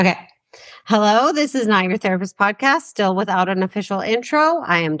Okay. Hello, this is Not Your Therapist podcast, still without an official intro.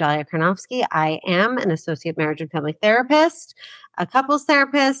 I am Dahlia Karnofsky. I am an associate marriage and family therapist, a couples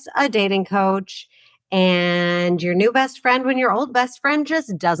therapist, a dating coach, and your new best friend when your old best friend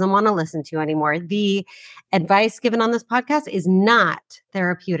just doesn't want to listen to you anymore. The advice given on this podcast is not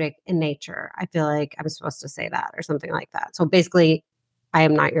therapeutic in nature. I feel like I'm supposed to say that or something like that. So basically, I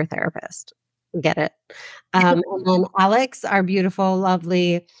am not your therapist. Get it? And then Alex, our beautiful,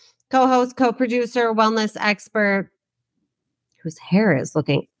 lovely co-host, co-producer, wellness expert, whose hair is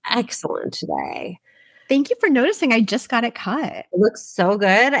looking excellent today. Thank you for noticing. I just got it cut. It looks so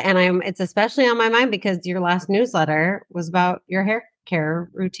good. And it's especially on my mind because your last newsletter was about your hair care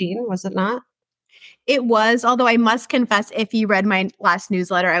routine, was it not? It was, although I must confess, if you read my last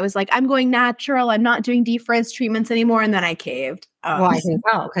newsletter, I was like, I'm going natural. I'm not doing defrizz treatments anymore. And then I caved. Well, I can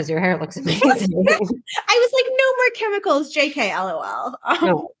tell because your hair looks amazing. I was like, no more chemicals, JK, LOL.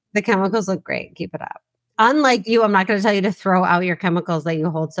 No, the chemicals look great. Keep it up. Unlike you, I'm not going to tell you to throw out your chemicals that you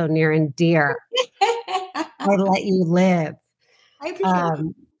hold so near and dear. I let you live. I appreciate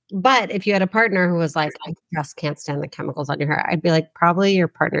it. But if you had a partner who was like, I just can't stand the chemicals on your hair, I'd be like, probably your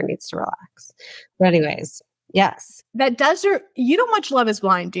partner needs to relax. But anyways, yes. That does you don't watch Love is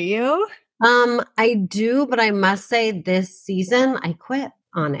Blind, do you? I do, but I must say this season I quit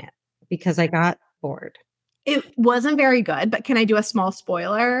on it because I got bored. It wasn't very good, but can I do a small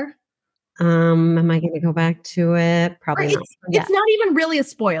spoiler? Am I going to go back to it? Probably not. It's not even really a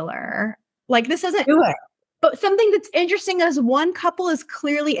spoiler. Like this isn't do it. But something that's interesting is one couple is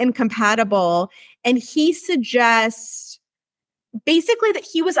clearly incompatible, and he suggests basically that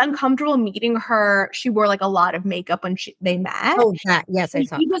he was uncomfortable meeting her. She wore like a lot of makeup when they met. Oh, that yes, I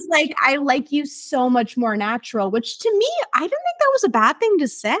saw. He was like, "I like you so much more natural," which to me, I didn't think that was a bad thing to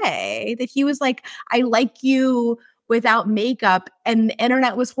say. That he was like, "I like you without makeup," and the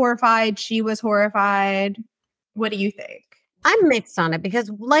internet was horrified. She was horrified. What do you think? I'm mixed on it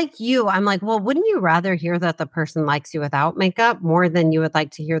because like you, I'm like, well, wouldn't you rather hear that the person likes you without makeup more than you would like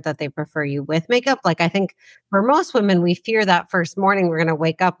to hear that they prefer you with makeup? Like, I think for most women, we fear that first morning we're going to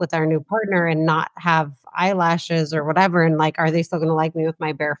wake up with our new partner and not have eyelashes or whatever. And like, are they still going to like me with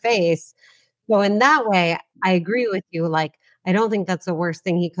my bare face? So in that way, I agree with you. Like, I don't think that's the worst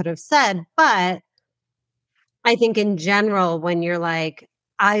thing he could have said. But I think in general, when you're like,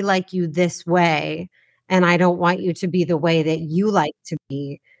 I like you this way, and I don't want you to be the way that you like to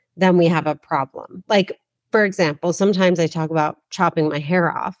be, then we have a problem. Like, for example, sometimes I talk about chopping my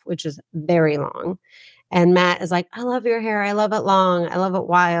hair off, which is very long. And Matt is like, I love your hair. I love it long. I love it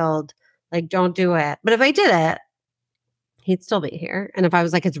wild. Like, don't do it. But if I did it, he'd still be here. And if I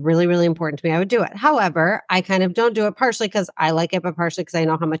was like, it's really, really important to me, I would do it. However, I kind of don't do it partially because I like it, but partially because I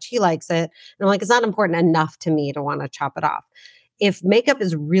know how much he likes it. And I'm like, it's not important enough to me to want to chop it off. If makeup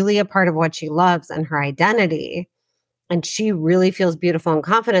is really a part of what she loves and her identity, and she really feels beautiful and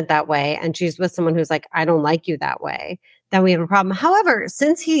confident that way, and she's with someone who's like, I don't like you that way, then we have a problem. However,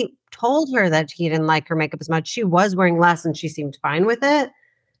 since he told her that he didn't like her makeup as much, she was wearing less and she seemed fine with it.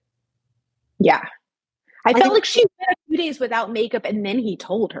 Yeah. I felt like she went a few days without makeup and then he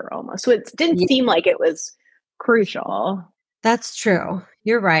told her almost. So it didn't seem like it was crucial. That's true.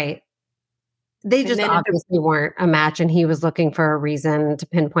 You're right. They just obviously weren't a match, and he was looking for a reason to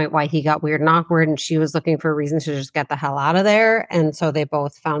pinpoint why he got weird and awkward, and she was looking for a reason to just get the hell out of there. And so they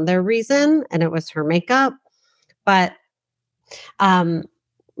both found their reason, and it was her makeup. But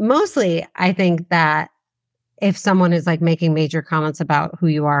mostly, I think that if someone is like making major comments about who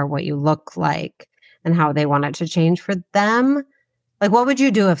you are, what you look like, and how they want it to change for them, like what would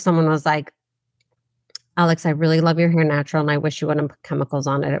you do if someone was like, Alex, I really love your hair natural and I wish you wouldn't put chemicals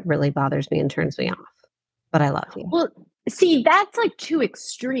on it. It really bothers me and turns me off. But I love you. Well, see, that's like too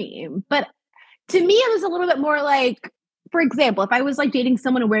extreme. But to me, it was a little bit more like, for example, if I was like dating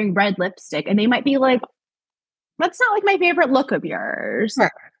someone wearing red lipstick and they might be like, that's not like my favorite look of yours. Sure.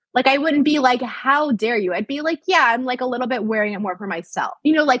 Like, I wouldn't be like, how dare you? I'd be like, yeah, I'm like a little bit wearing it more for myself.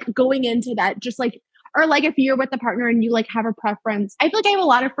 You know, like going into that, just like, or like if you're with a partner and you like have a preference. I feel like I have a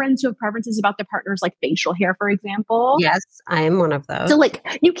lot of friends who have preferences about their partner's like facial hair, for example. Yes, I am one of those. So like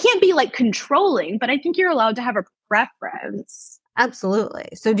you can't be like controlling, but I think you're allowed to have a preference. Absolutely.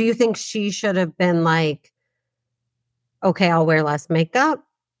 So do you think she should have been like, okay, I'll wear less makeup?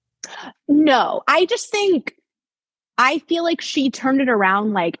 No, I just think, I feel like she turned it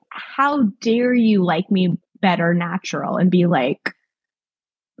around like, how dare you like me better natural and be like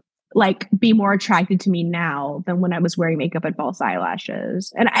be more attracted to me now than when I was wearing makeup and false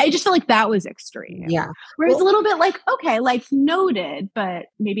eyelashes. And I just feel like that was extreme. Yeah. Whereas a little bit like, okay, like noted, but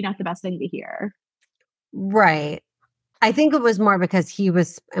maybe not the best thing to hear. Right. I think it was more because he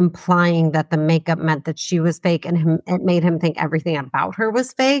was implying that the makeup meant that she was fake and it made him think everything about her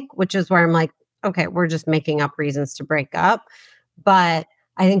was fake, which is where I'm like, okay, we're just making up reasons to break up. But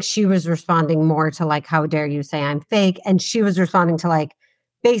I think she was responding more to like, how dare you say I'm fake? And she was responding to like,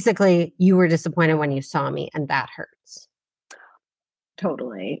 basically, you were disappointed when you saw me and that hurts.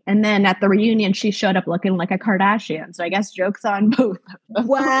 Totally. And then at the reunion, she showed up looking like a Kardashian. So I guess joke's on both of them.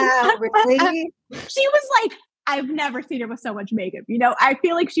 Wow, really? She was like, I've never seen her with so much makeup. You know, I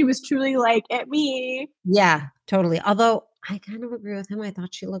feel like she was truly like, at me. Yeah, totally. Although I kind of agree with him. I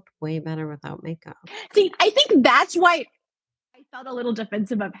thought she looked way better without makeup. See, I think that's why I felt a little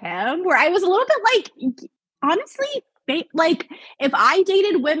defensive of him, where I was a little bit like, honestly, like if I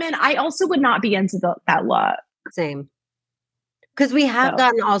dated women, I also would not be into that look. Same. Because we have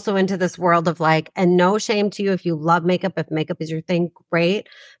gotten also into this world of like, and no shame to you if you love makeup, if makeup is your thing, great.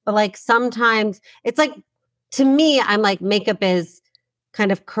 But like sometimes it's like, to me, I'm like, makeup is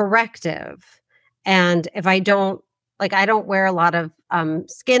kind of corrective. And if I don't, like, I don't wear a lot of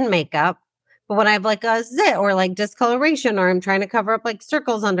skin makeup, but when I have like a zit or like discoloration, or I'm trying to cover up like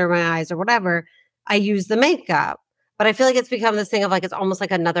circles under my eyes or whatever, I use the makeup. But I feel like it's become this thing of like, it's almost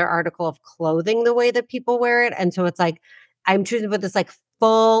like another article of clothing, the way that people wear it. And so it's like, I'm choosing to put this like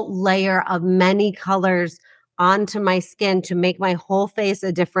full layer of many colors onto my skin to make my whole face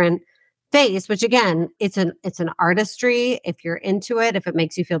a different face, which again, it's an artistry. If you're into it, if it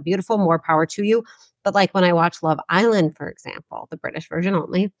makes you feel beautiful, more power to you. But like when I watch Love Island, for example, the British version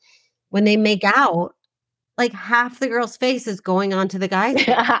only, when they make out, like half the girl's face is going onto the guy's face.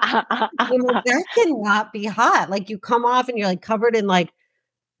 That cannot be hot. Like you come off and you're like covered in like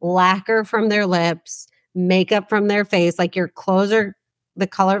lacquer from their lips, makeup from their face, like your clothes are the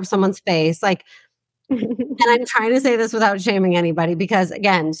color of someone's face. Like, and I'm trying to say this without shaming anybody because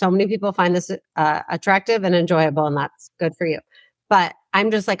again, so many people find this attractive and enjoyable, and that's good for you. But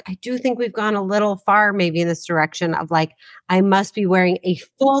I'm just like, I do think we've gone a little far maybe in this direction of like, I must be wearing a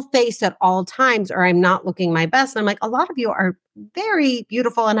full face at all times or I'm not looking my best. And I'm like, a lot of you are very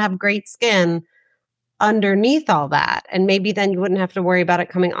beautiful and have great skin underneath all that. And maybe then you wouldn't have to worry about it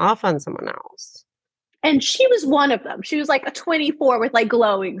coming off on someone else. And she was one of them. She was like a 24 with like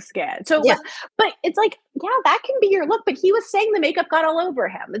glowing skin. So, yeah. But it's like, yeah, that can be your look. But he was saying the makeup got all over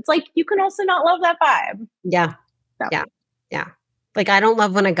him. It's like, you can also not love that vibe. Yeah. So. Yeah. Like, I don't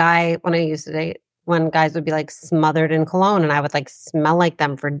love when I used to date, when guys would be like smothered in cologne and I would like smell like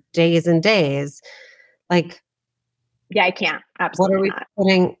them for days and days. Like, yeah, I can't. Absolutely. What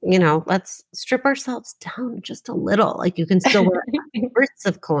are we putting, let's strip ourselves down just a little. Like you can still wear spritz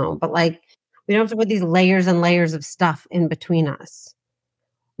of cologne, but like we don't have to put these layers and layers of stuff in between us.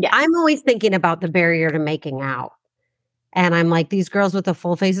 Yeah. I'm always thinking about the barrier to making out. And I'm like, these girls with the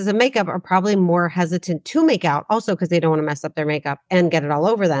full faces of makeup are probably more hesitant to make out also because they don't want to mess up their makeup and get it all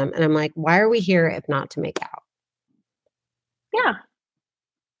over them. And I'm like, why are we here if not to make out? Yeah.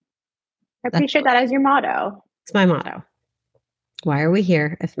 I appreciate that as your motto. It's my motto. Why are we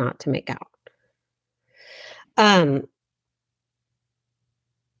here if not to make out?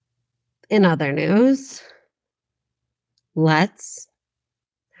 In other news, let's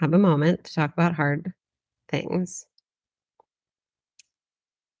have a moment to talk about hard things.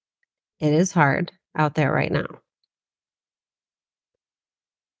 It is hard out there right now.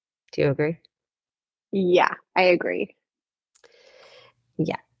 Do you agree? Yeah, I agree.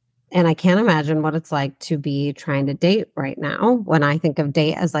 Yeah. And I can't imagine what it's like to be trying to date right now when I think of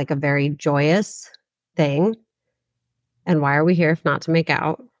date as like a very joyous thing. And why are we here if not to make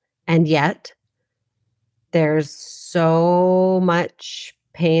out? And yet there's so much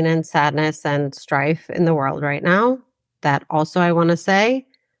pain and sadness and strife in the world right now that also I want to say,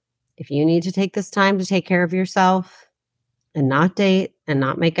 if you need to take this time to take care of yourself and not date and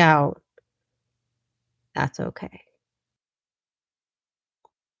not make out, that's okay.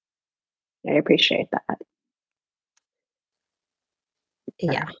 I appreciate that.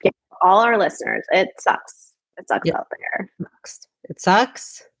 Yeah. All our listeners, it sucks. It sucks out there. It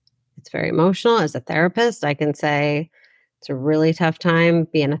sucks. It's very emotional. As a therapist, I can say it's a really tough time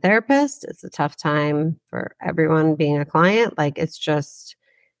being a therapist. It's a tough time for everyone being a client. Like it's just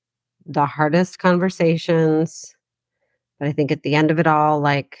the hardest conversations. But I think at the end of it all,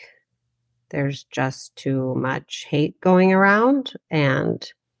 like there's just too much hate going around. And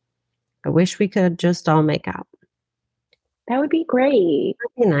I wish we could just all make out. That would be great.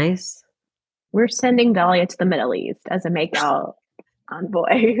 That'd be nice. We're sending Dahlia to the Middle East as a make-out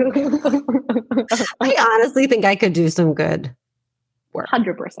envoy. I honestly think I could do some good work.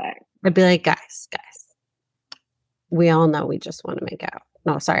 100%. I'd be like, guys, we all know we just want to make out.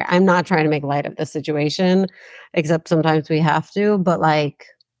 no, sorry, I'm not trying to make light of the situation, except sometimes we have to, but like,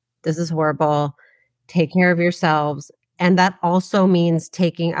 this is horrible. Take care of yourselves. And that also means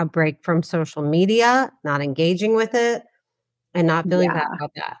taking a break from social media, not engaging with it, and not feeling bad Yeah.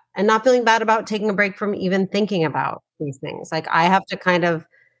 about that. And not feeling bad about taking a break from even thinking about these things. Like, I have to kind of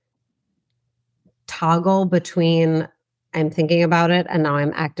toggle between I'm thinking about it and now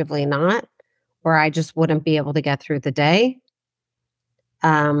I'm actively not, or I just wouldn't be able to get through the day.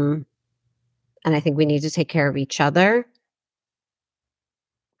 Um, and I think we need to take care of each other.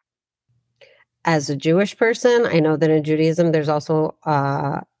 As a Jewish person, I know that in Judaism, there's also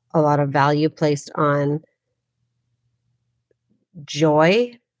a lot of value placed on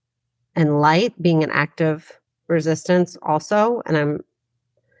joy and light being an act of resistance, also. And I'm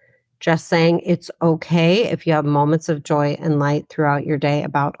just saying it's okay if you have moments of joy and light throughout your day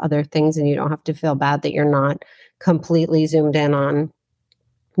about other things, and you don't have to feel bad that you're not completely zoomed in on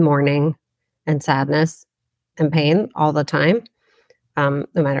mourning and sadness and pain all the time, no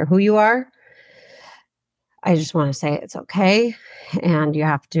matter who you are. I just want to say it's okay, and you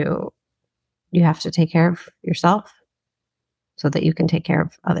have to take care of yourself so that you can take care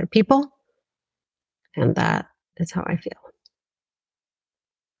of other people, and that is how I feel.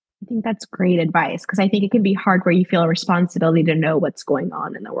 I think that's great advice because I think it can be hard where you feel a responsibility to know what's going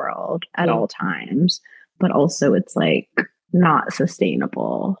on in the world at Yeah. all times, but also it's like not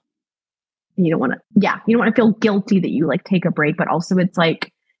sustainable. You don't want to, yeah, you don't want to feel guilty that you like take a break, but also it's like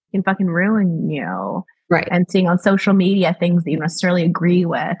it can fucking ruin you. Right. And seeing on social media things that you don't necessarily agree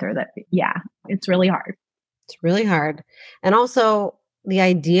with, or that, yeah, it's really hard. It's really hard. And also the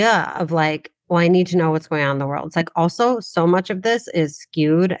idea of like, well, I need to know what's going on in the world. It's like also so much of this is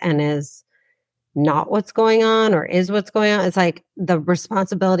skewed and is not what's going on or is what's going on. It's like the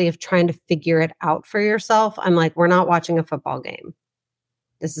responsibility of trying to figure it out for yourself. I'm like, we're not watching a football game.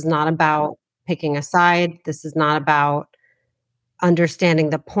 This is not about picking a side. This is not about understanding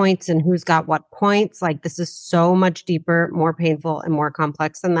the points and who's got what points. Like, this is so much deeper, more painful, and more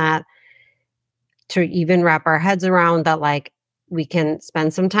complex than that, to even wrap our heads around that. Like, we can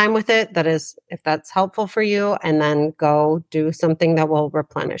spend some time with it, that is, if that's helpful for you, and then go do something that will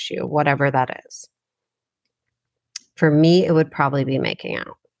replenish you, whatever that is. For me, it would probably be making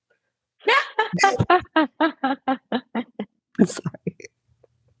out. I'm sorry.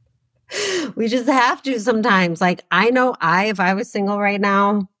 We just have to sometimes. Like, I know if I was single right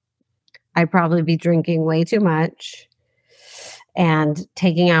now, I'd probably be drinking way too much and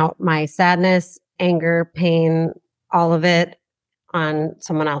taking out my sadness, anger, pain, all of it on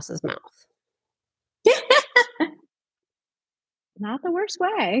someone else's mouth. Not the worst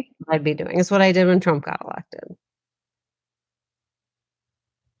way. I'd be doing. It's what I did when Trump got elected.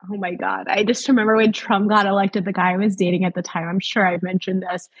 Oh my God. I just remember when Trump got elected, the guy I was dating at the time, I'm sure I've mentioned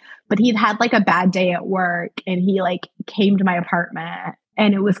this, but he'd had like a bad day at work and he like came to my apartment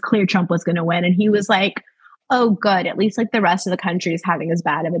and it was clear Trump was going to win. And he was like, oh, good. At least like the rest of the country is having as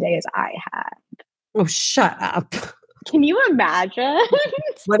bad of a day as I had. Oh, shut up. Can you imagine?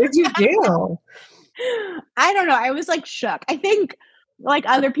 What did you do? I don't know. I was like shook. I think like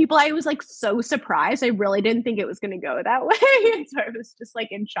other people, I was like so surprised. I really didn't think it was going to go that way. And so I was just like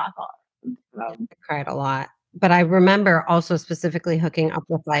in shock. I cried a lot. But I remember also specifically hooking up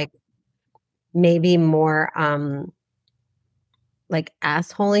with like maybe more like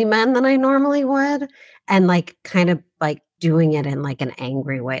assholey men than I normally would, and like kind of like doing it in like an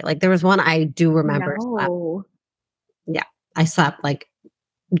angry way. Like, there was one I do remember. No. Yeah, I slept like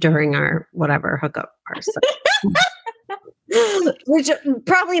during our whatever hookup, which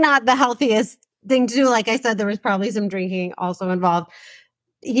probably not the healthiest thing to do. Like I said, there was probably some drinking also involved.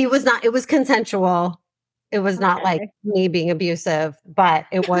 It was consensual. It was not like me being abusive, but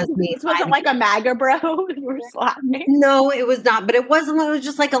it was me. This wasn't like a MAGA bro you were slapping. No, it was not. But it wasn't. It was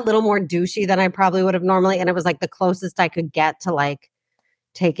just like a little more douchey than I probably would have normally. And it was like the closest I could get to like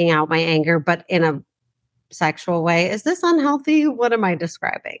taking out my anger, but in a sexual way. Is this unhealthy? What am I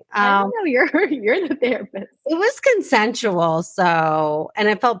describing? I don't know. You're the therapist. It was consensual. So, and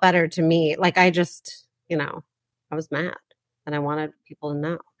it felt better to me. Like, I just, I was mad and I wanted people to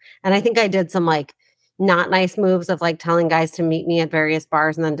know. And I think I did some like not nice moves of like telling guys to meet me at various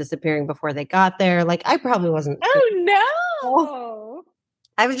bars and then disappearing before they got there. Like, I probably wasn't. Oh no.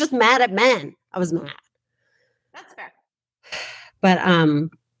 I was just mad at men. I was mad. That's fair. But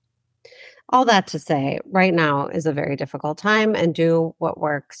all that to say, right now is a very difficult time, and do what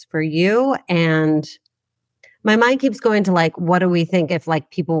works for you. And my mind keeps going to like, what do we think if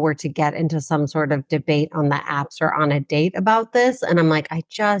like people were to get into some sort of debate on the apps or on a date about this? And I'm like,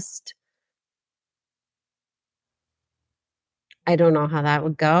 I don't know how that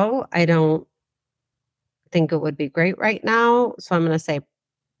would go. I don't think it would be great right now. So I'm going to say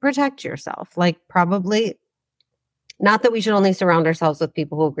protect yourself. Like, probably not that we should only surround ourselves with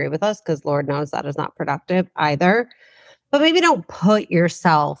people who agree with us, because Lord knows that is not productive either. But maybe don't put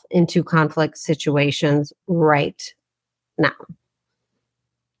yourself into conflict situations right now.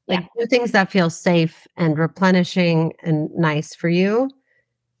 Like, do things that feel safe and replenishing and nice for you,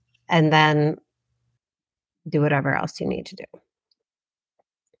 and then do whatever else you need to do.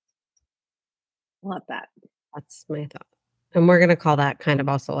 Love that. That's my thought. And we're going to call that kind of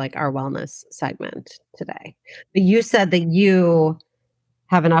also like our wellness segment today. But you said that you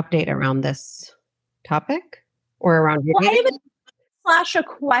have an update around this topic or around your Well, I dating? have a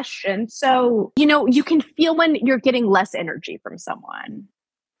question. So, you know, you can feel when you're getting less energy from someone.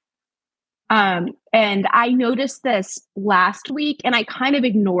 And I noticed this last week and I kind of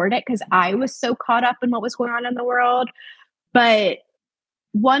ignored it because I was so caught up in what was going on in the world. But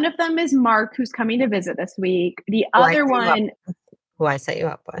one of them is Mark, who's coming to visit this week. The other one, who I set you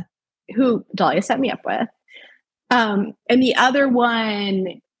up with, who Dahlia set me up with. And the other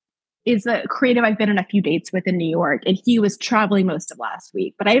one is a creative I've been on a few dates with in New York, and he was traveling most of last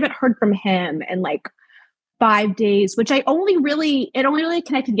week, but I haven't heard from him in like 5 days, which it only really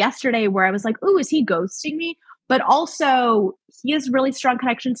connected yesterday where I was like, oh, is he ghosting me? But also he has really strong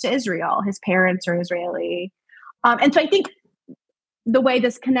connections to Israel. His parents are Israeli. And so I think the way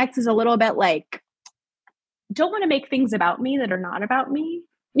this connects is a little bit like, don't want to make things about me that are not about me.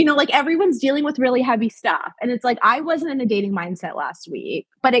 You know, like everyone's dealing with really heavy stuff. And it's like, I wasn't in a dating mindset last week,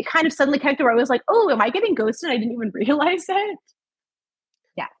 but it kind of suddenly connected where I was like, oh, am I getting ghosted? I didn't even realize it.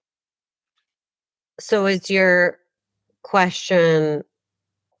 Yeah. So is your question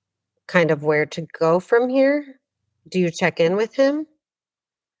kind of where to go from here? Do you check in with him?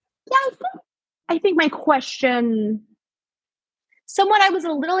 Yeah, I think my question, someone I was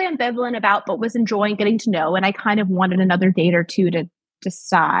a little ambivalent about, but was enjoying getting to know, and I kind of wanted another date or two to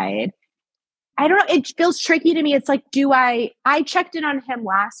decide. I don't know. It feels tricky to me. It's like, I checked in on him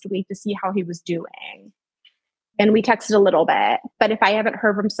last week to see how he was doing. And we texted a little bit. But if I haven't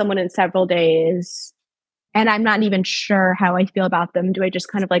heard from someone in several days and I'm not even sure how I feel about them, do I just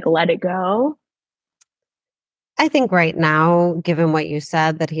kind of like let it go? I think right now, given what you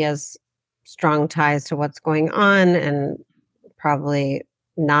said, that he has strong ties to what's going on and probably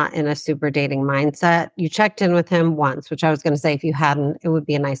not in a super dating mindset. You checked in with him once, which I was going to say, if you hadn't, it would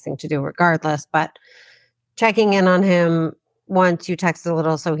be a nice thing to do regardless. But checking in on him once, you texted a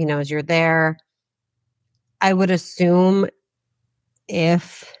little so he knows you're there. I would assume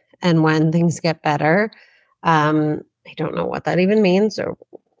if and when things get better, I don't know what that even means, or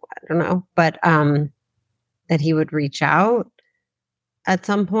I don't know, but that he would reach out at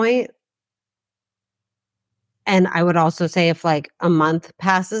some point. And I would also say if like a month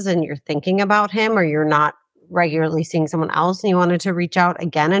passes and you're thinking about him or you're not regularly seeing someone else and you wanted to reach out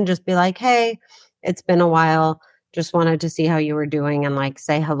again and just be like, hey, it's been a while, just wanted to see how you were doing and like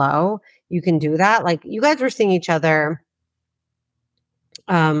say hello, you can do that. Like, you guys were seeing each other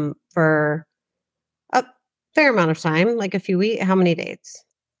for a fair amount of time, like a few weeks. How many dates?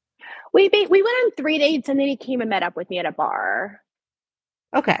 We went on 3 dates and then he came and met up with me at a bar.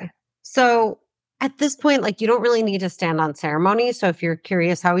 Okay. So at this point, like, you don't really need to stand on ceremony. So if you're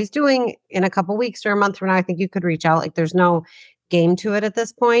curious how he's doing in a couple weeks or a month from now, I think you could reach out. Like, there's no game to it at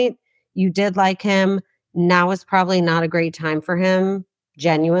this point. You did like him. Now is probably not a great time for him,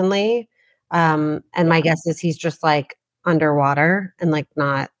 genuinely. And my guess is he's just like underwater and like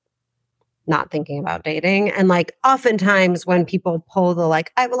not thinking about dating. And like oftentimes when people pull the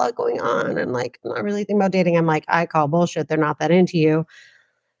like, I have a lot going on and like I'm not really thinking about dating, I'm like, I call bullshit. They're not that into you.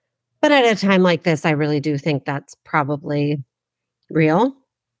 But at a time like this, I really do think that's probably real.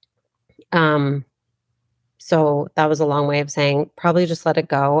 So that was a long way of saying probably just let it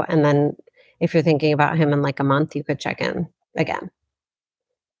go. And then if you're thinking about him in like a month, you could check in again.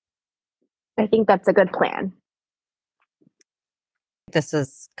 I think that's a good plan. This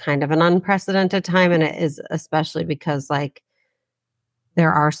is kind of an unprecedented time, and it is especially because like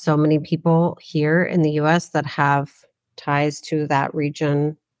there are so many people here in the US that have ties to that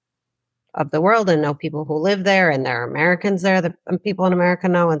region of the world and know people who live there, and there are Americans there that people in America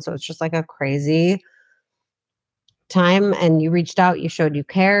know. And so it's just like a crazy time. And you reached out, you showed you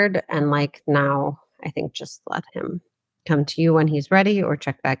cared. And like now, I think just let him come to you when he's ready or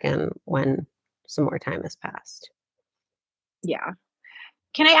check back in when some more time has passed. Yeah.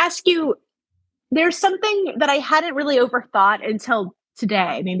 Can I ask you, there's something that I hadn't really overthought until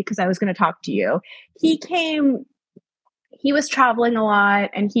today, maybe because I was going to talk to you. He was traveling a lot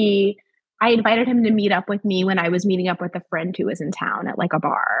and he I invited him to meet up with me when I was meeting up with a friend who was in town at like a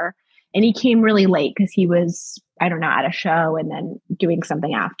bar. And he came really late because he was, I don't know, at a show and then doing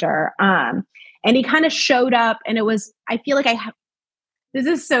something after. And he kind of showed up and it was, I feel like this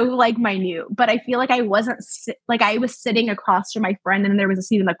is so like minute, but I feel like I wasn't like I was sitting across from my friend and there was a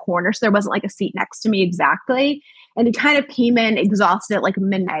seat in the corner. So there wasn't like a seat next to me exactly. And he kind of came in exhausted at like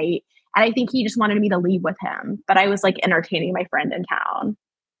midnight. And I think he just wanted me to leave with him, but I was like entertaining my friend in town.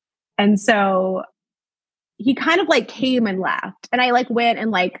 And so he kind of like came and left. And I like went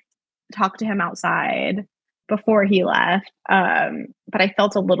and like talked to him outside before he left. But I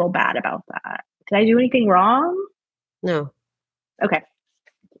felt a little bad about that. Did I do anything wrong? No. Okay.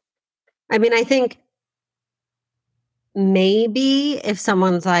 I mean, I think maybe if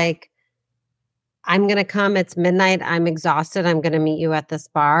someone's like, I'm going to come, it's midnight, I'm exhausted, I'm going to meet you at this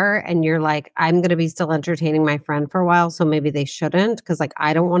bar. And you're like, I'm going to be still entertaining my friend for a while. So maybe they shouldn't because like,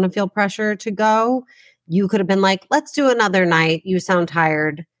 I don't want to feel pressure to go. You could have been like, let's do another night. You sound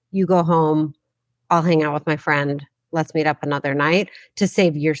tired. You go home. I'll hang out with my friend. Let's meet up another night to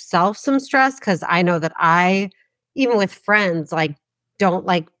save yourself some stress. Cause I know that even with friends, like don't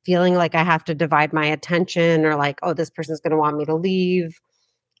like feeling like I have to divide my attention or like, oh, this person's going to want me to leave.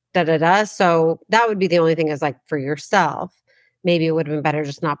 So that would be the only thing is like for yourself. Maybe it would have been better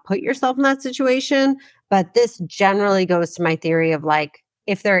just not put yourself in that situation. But this generally goes to my theory of like,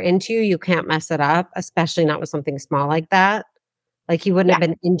 if they're into you, you can't mess it up, especially not with something small like that. Like he wouldn't have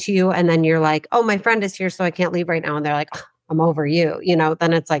been into you. And then you're like, oh, my friend is here, so I can't leave right now. And they're like, I'm over you,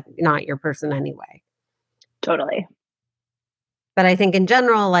 then it's like not your person anyway. Totally. But I think in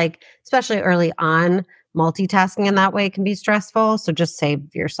general, like, especially early on, multitasking in that way can be stressful. So just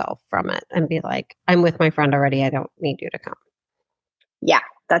save yourself from it and be like, I'm with my friend already. I don't need you to come. Yeah,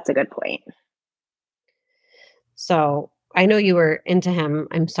 that's a good point. So I know you were into him.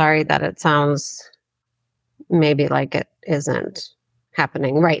 I'm sorry that it sounds maybe like it isn't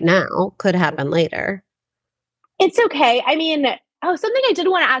happening right now. Could happen later. It's okay. I mean, something I did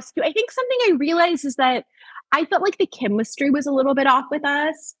want to ask you. I think something I realized is that I felt like the chemistry was a little bit off with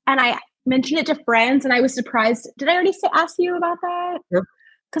us. And I mentioned it to friends and I was surprised. Did I already ask you about that? Yep.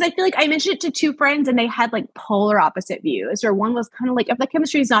 Because I feel like I mentioned it to two friends and they had like polar opposite views. Or one was kind of like, if the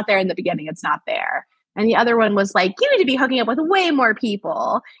chemistry is not there in the beginning, it's not there. And the other one was like, you need to be hooking up with way more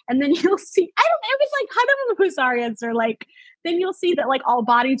people. And then you'll see, I don't know, it was like kind of a bizarre answer. Like, then you'll see that like all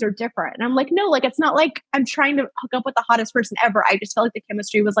bodies are different. And I'm like, no, like, it's not like I'm trying to hook up with the hottest person ever. I just felt like the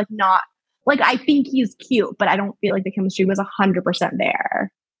chemistry was like not, like, I think he's cute, but I don't feel like the chemistry was 100%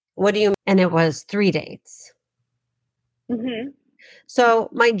 there. What do you, and it was 3 dates. Mm-hmm. So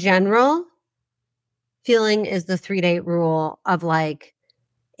my general feeling is the 3-date rule of like,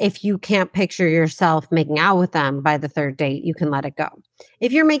 if you can't picture yourself making out with them by the 3rd date, you can let it go.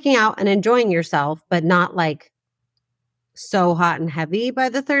 If you're making out and enjoying yourself, but not like so hot and heavy by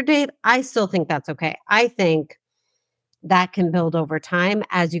the 3rd date, I still think that's okay. I think that can build over time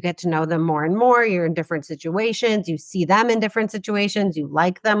as you get to know them more and more. You're in different situations. You see them in different situations. You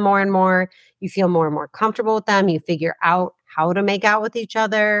like them more and more. You feel more and more comfortable with them. You figure out how to make out with each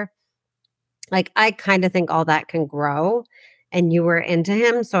other. Like, I kind of think all that can grow, and you were into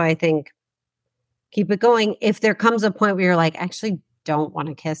him. So I think keep it going. If there comes a point where you're like, actually don't want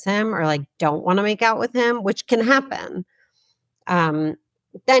to kiss him or like don't want to make out with him, which can happen, then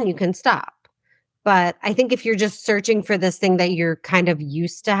you can stop. But I think if you're just searching for this thing that you're kind of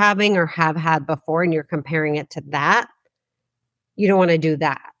used to having or have had before and you're comparing it to that, you don't want to do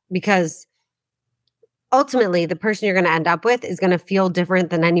that because ultimately the person you're going to end up with is going to feel different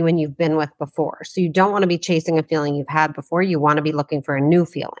than anyone you've been with before. So you don't want to be chasing a feeling you've had before. You want to be looking for a new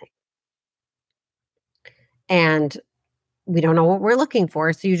feeling. And we don't know what we're looking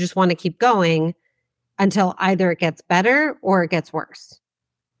for. So you just want to keep going until either it gets better or it gets worse.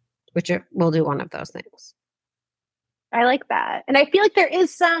 Which we'll do one of those things. I like that. And I feel like there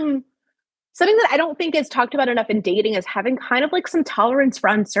is something that I don't think is talked about enough in dating is having kind of like some tolerance for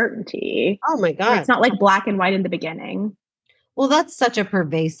uncertainty. Oh my God. It's not like black and white in the beginning. Well, that's such a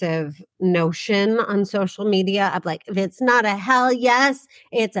pervasive notion on social media of like, if it's not a hell yes,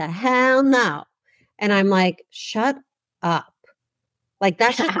 it's a hell no. And I'm like, shut up. Like,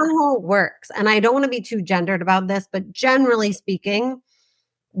 that's just not how it works. And I don't want to be too gendered about this, but generally speaking,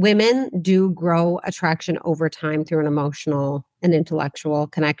 women do grow attraction over time through an emotional and intellectual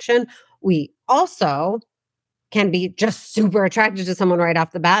connection. We also can be just super attracted to someone right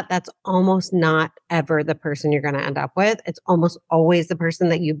off the bat. That's almost not ever the person you're going to end up with. It's almost always the person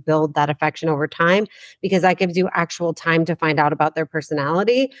that you build that affection over time because that gives you actual time to find out about their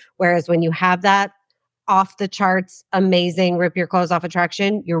personality. Whereas when you have that off the charts, amazing, rip your clothes off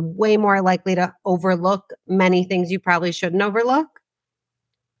attraction, you're way more likely to overlook many things you probably shouldn't overlook.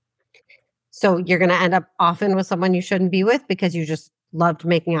 So you're going to end up often with someone you shouldn't be with because you just loved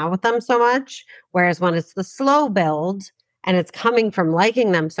making out with them so much. Whereas when it's the slow build and it's coming from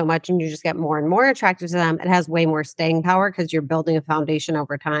liking them so much and you just get more and more attracted to them, it has way more staying power because you're building a foundation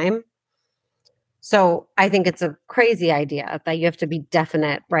over time. So I think it's a crazy idea that you have to be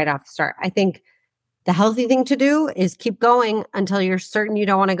definite right off the start. I think the healthy thing to do is keep going until you're certain you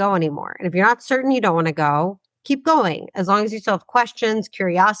don't want to go anymore. And if you're not certain you don't want to go, keep going. As long as you still have questions,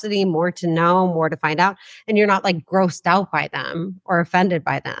 curiosity, more to know, more to find out, and you're not like grossed out by them or offended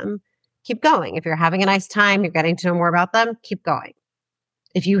by them, keep going. If you're having a nice time, you're getting to know more about them, keep going.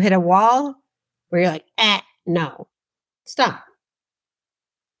 If you hit a wall where you're like, no, stop.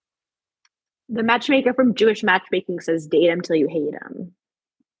 The matchmaker from Jewish Matchmaking says date him till you hate him.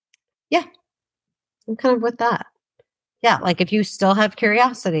 Yeah. I'm kind of with that. Yeah. Like if you still have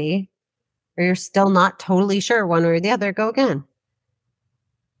curiosity or you're still not totally sure one way or the other, go again.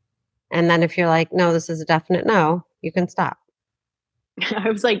 And then if you're like, no, this is a definite no, you can stop. I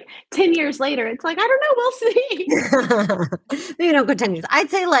was like, 10 years later, it's like, I don't know, we'll see. Maybe don't go 10 years. I'd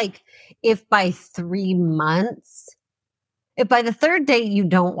say like if by 3 months, if by the third date you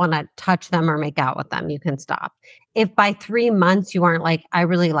don't want to touch them or make out with them, you can stop. If by 3 months you aren't like, I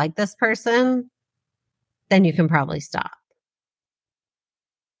really like this person, then you can probably stop.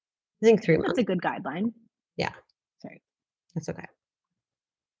 I think 3 months. That's a good guideline. Yeah. Sorry. That's okay.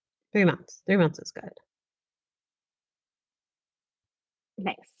 3 months. 3 months is good.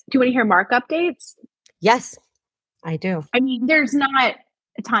 Nice. Do you want to hear Mark updates? Yes, I do. I mean, there's not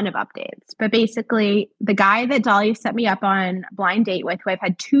a ton of updates, but basically the guy that Dolly set me up on blind date with, who I've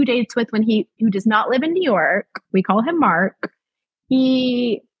had 2 dates with who does not live in New York, we call him Mark.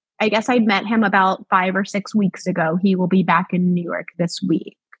 I guess I met him about 5 or 6 weeks ago. He will be back in New York this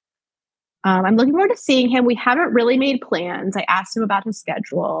week. I'm looking forward to seeing him. We haven't really made plans. I asked him about his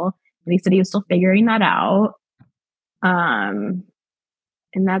schedule and he said he was still figuring that out. And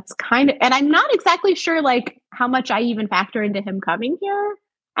that's and I'm not exactly sure like how much I even factor into him coming here.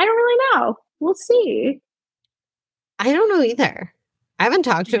 I don't really know. We'll see. I don't know either. I haven't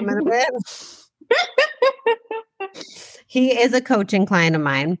talked to him in a bit. He is a coaching client of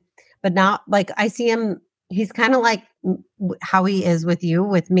mine, but not like I see him. He's kind of like how he is with you,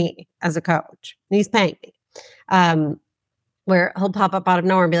 with me as a coach. He's paying me. Where he'll pop up out of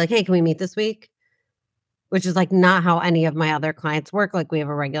nowhere and be like, hey, can we meet this week? Which is like not how any of my other clients work. Like we have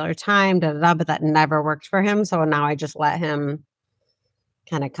a regular time, but that never worked for him. So now I just let him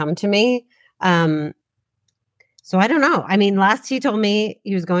kind of come to me. So I don't know. I mean, last he told me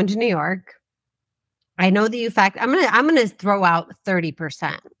he was going to New York. I know that I'm gonna throw out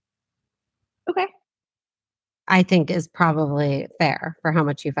 30%. Okay. I think is probably fair for how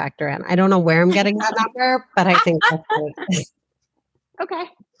much you factor in. I don't know where I'm getting that number, but I think that's right. Okay.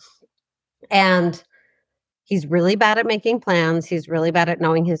 And he's really bad at making plans. He's really bad at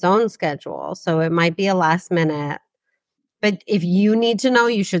knowing his own schedule. So it might be a last minute. But if you need to know,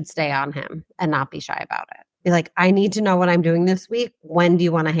 you should stay on him and not be shy about it. Be like, I need to know what I'm doing this week. When do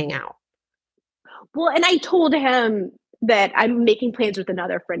you want to hang out? Well, and I told him that I'm making plans with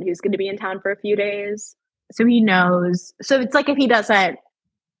another friend who's going to be in town for a few days. So he knows. So it's like if he doesn't,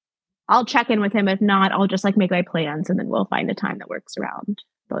 I'll check in with him. If not, I'll just like make my plans and then we'll find a time that works around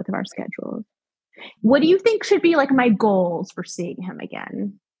both of our schedules. What do you think should be like my goals for seeing him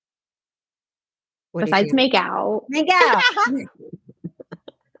again? Besides make out. Make out.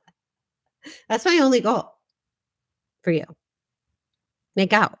 That's my only goal for you.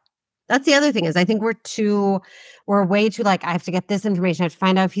 Make out. That's the other thing is I think we're way too like, I have to get this information. I have to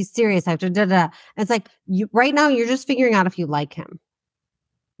find out if he's serious. I have to da-da. It's like right now you're just figuring out if you like him.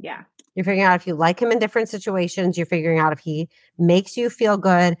 Yeah. You're figuring out if you like him in different situations. You're figuring out if he makes you feel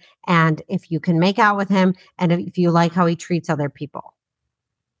good and if you can make out with him and if you like how he treats other people.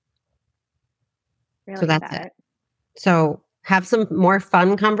 So that's it. So have some more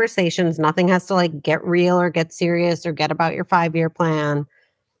fun conversations. Nothing has to like get real or get serious or get about your 5-year plan.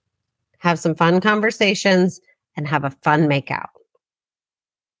 Have some fun conversations and have a fun makeout.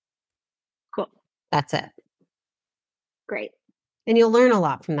 Cool. That's it. Great. And you'll learn a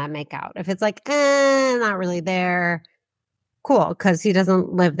lot from that makeout. If it's like, not really there, cool, because he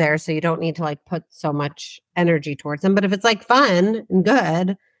doesn't live there, so you don't need to like put so much energy towards him. But if it's like fun and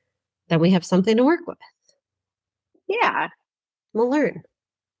good, then we have something to work with. Yeah. We'll learn.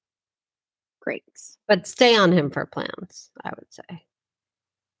 Great. But stay on him for plans, I would say.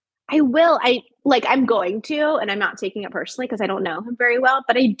 I will. I'm going to, and I'm not taking it personally because I don't know him very well,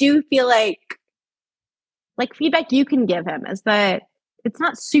 but I do feel like like feedback you can give him is that it's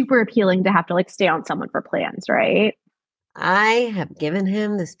not super appealing to have to like stay on someone for plans, right? I have given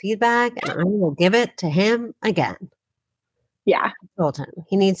him this feedback and I will give it to him again. Yeah. I told him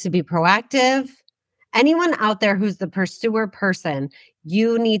he needs to be proactive. Anyone out there who's the pursuer person,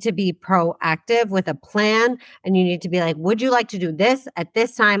 you need to be proactive with a plan and you need to be like, would you like to do this at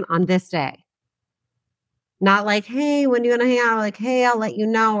this time on this day? Not like, hey, when do you want to hang out? Like, hey, I'll let you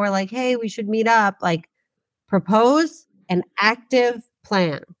know. Or like, hey, we should meet up. Like, propose an active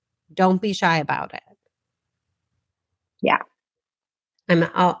plan. Don't be shy about it. Yeah.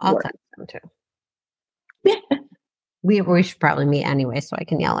 I'll text him too. We should probably meet anyway, so I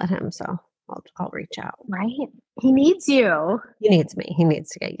can yell at him. So I'll reach out. Right. He needs you. He needs me. He needs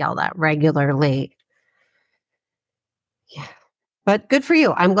to get yelled at regularly. Yeah. But good for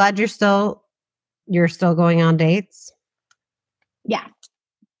you. I'm glad you're still going on dates. Yeah.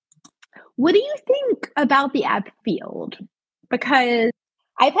 What do you think about the app Field? Because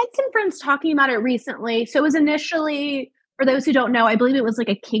I've had some friends talking about it recently. So it was initially, for those who don't know, I believe it was like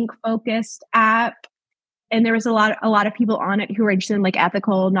a kink focused app. And there was a lot of people on it who were interested in like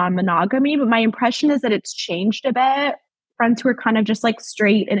ethical non-monogamy. But my impression is that it's changed a bit. Friends who are kind of just like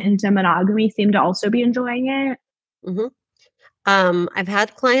straight and into monogamy seem to also be enjoying it. Mm-hmm. I've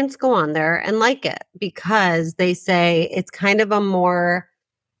had clients go on there and like it because they say it's kind of a more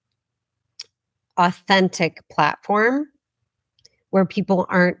authentic platform where people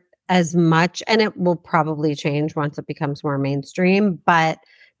aren't as much, and it will probably change once it becomes more mainstream, but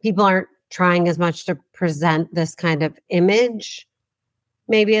people aren't trying as much to present this kind of image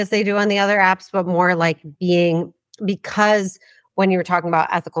maybe as they do on the other apps, but more like because when you're talking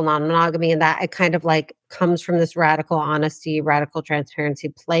about ethical non-monogamy and that, it kind of like comes from this radical honesty, radical transparency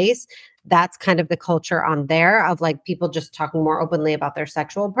place. That's kind of the culture on there of like people just talking more openly about their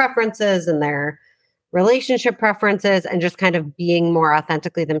sexual preferences and their relationship preferences and just kind of being more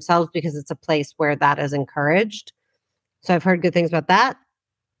authentically themselves because it's a place where that is encouraged. So I've heard good things about that.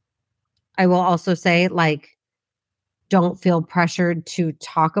 I will also say, like, don't feel pressured to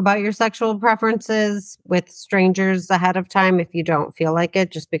talk about your sexual preferences with strangers ahead of time if you don't feel like it,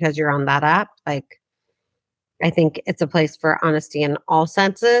 just because you're on that app. Like, I think it's a place for honesty in all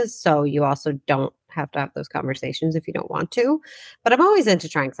senses. So you also don't have to have those conversations if you don't want to. But I'm always into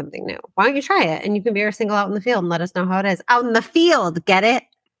trying something new. Why don't you try it? And you can be our single out in the field and let us know how it is. Out in the field. Get it?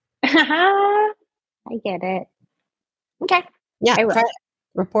 I get it. Okay. Yeah. I will. Try it.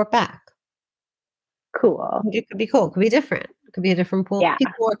 Report back. Cool. It could be cool. It could be different. It could be a different pool of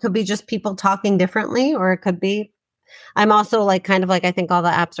people. Or it could be just people talking differently. Or it could be, I'm also like kind of like, I think all the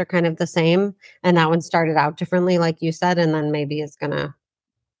apps are kind of the same. And that one started out differently, like you said. And then maybe it's going to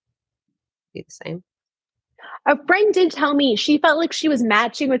be the same. A friend did tell me she felt like she was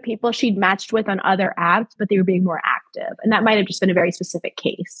matching with people she'd matched with on other apps, but they were being more active. And that might have just been a very specific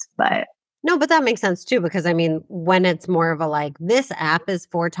case. But no, but that makes sense too, because I mean, when it's more of a like, this app is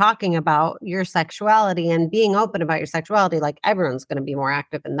for talking about your sexuality and being open about your sexuality, like everyone's going to be more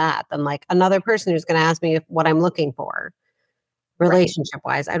active in that than like another person who's going to ask me what I'm looking for relationship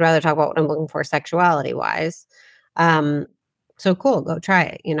wise. I'd rather talk about what I'm looking for sexuality wise. So cool, go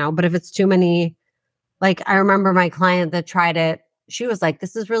try it, but if it's too many, like I remember my client that tried it, she was like,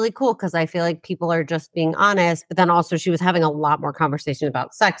 this is really cool because I feel like people are just being honest. But then also she was having a lot more conversation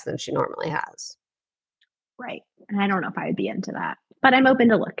about sex than she normally has. Right. And I don't know if I would be into that, but I'm open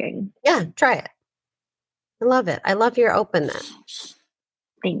to looking. Yeah, try it. I love it. I love your openness.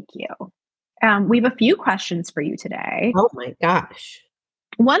 Thank you. We have a few questions for you today. Oh my gosh.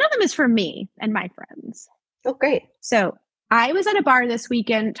 One of them is for me and my friends. Oh, great. So I was at a bar this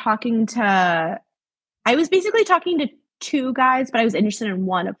weekend I was basically talking to two guys, but I was interested in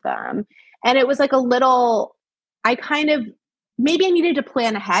one of them. And it was like maybe I needed to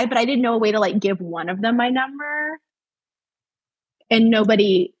plan ahead, but I didn't know a way to like give one of them my number. And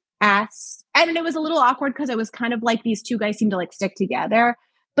nobody asked. And it was a little awkward because I was kind of like, these two guys seem to like stick together.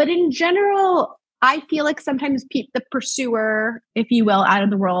 But in general, I feel like sometimes the pursuer, if you will, out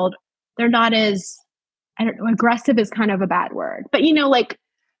of the world, they're not as, I don't know, aggressive is kind of a bad word. But like,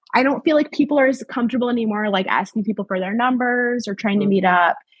 I don't feel like people are as comfortable anymore, like asking people for their numbers or trying to meet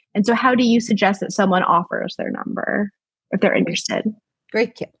up. And so how do you suggest that someone offers their number if they're interested?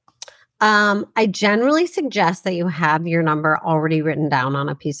 Great cue. I generally suggest that you have your number already written down on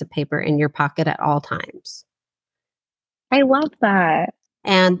a piece of paper in your pocket at all times. I love that.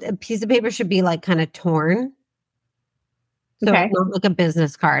 And a piece of paper should be like kind of torn. So Okay. It don't look like a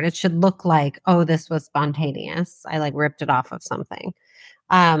business card. It should look like, oh, this was spontaneous. I like ripped it off of something.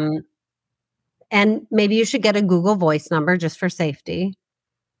 And maybe you should get a Google Voice number just for safety.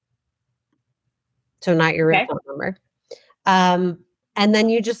 So not your real Okay. phone number. And then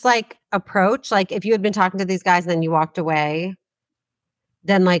you just like approach, like if you had been talking to these guys and then you walked away,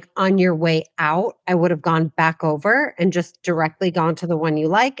 then like on your way out, I would have gone back over and just directly gone to the one you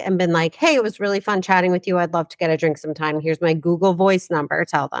like and been like, hey, it was really fun chatting with you. I'd love to get a drink sometime. Here's my Google Voice number.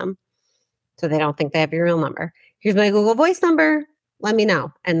 Tell them so they don't think they have your real number. Here's my Google Voice number. Let me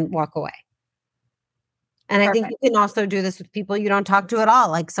know and walk away. And I think you can also do this with people you don't talk to at all,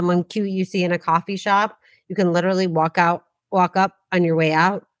 like someone cute you see in a coffee shop. You can literally walk up on your way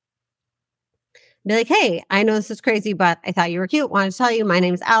out. Be like, hey, I know this is crazy, but I thought you were cute. Wanted to tell you, my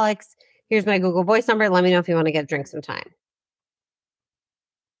name's Alex. Here's my Google Voice number. Let me know if you want to get a drink sometime.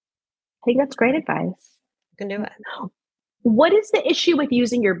 I think that's great advice. You can do it. What is the issue with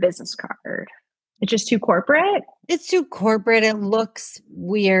using your business card? It's just too corporate? It's too corporate. It looks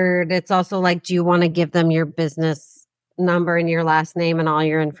weird. It's also like, do you want to give them your business number and your last name and all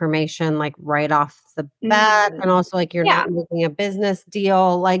your information like right off the bat? And also like you're not making a business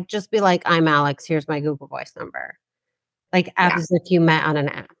deal. Like just be like, I'm Alex. Here's my Google Voice number. Like as if you met on an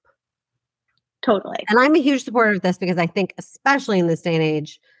app. Totally. And I'm a huge supporter of this because I think especially in this day and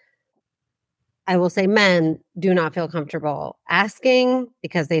age, I will say men do not feel comfortable asking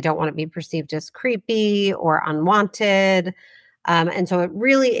because they don't want to be perceived as creepy or unwanted. And so it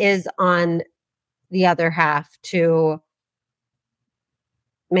really is on the other half to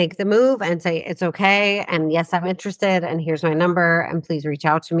make the move and say, it's okay. And yes, I'm interested. And here's my number. And please reach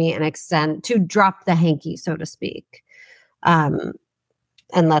out to me and extend to drop the hanky, so to speak. And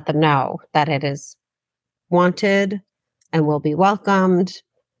let them know that it is wanted and will be welcomed.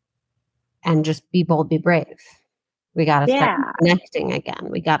 And just be bold, be brave. We got to start connecting again.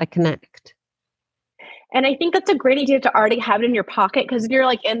 We got to connect. And I think that's a great idea to already have it in your pocket because you're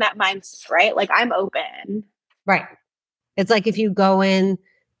like in that mindset, right? Like I'm open. Right. It's like if you go in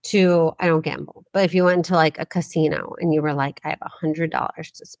to, I don't gamble, but if you went into like a casino and you were like, I have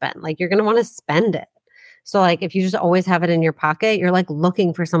 $100 to spend, like you're going to want to spend it. So like if you just always have it in your pocket, you're like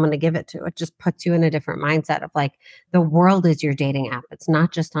looking for someone to give it to. It just puts you in a different mindset of like the world is your dating app. It's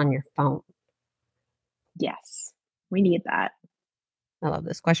not just on your phone. Yes, we need that. I love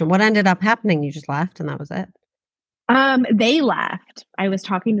this question. What ended up happening? You just left and that was it? They left. I was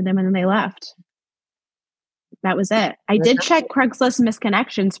talking to them and then they left. That was it. I did check Craigslist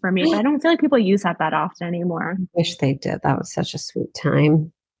misconnections for me, but I don't feel like people use that often anymore. I wish they did. That was such a sweet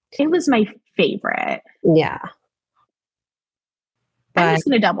time. It was my favorite. Yeah. But I'm just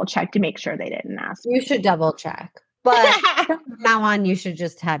going to double check to make sure they didn't ask. You should double check. But from now on, you should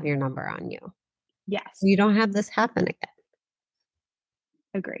just have your number on you. Yes. You don't have this happen again.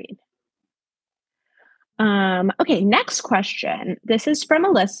 Agreed. Okay, next question. This is from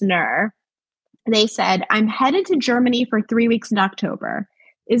a listener. They said, I'm headed to Germany for 3 weeks in October.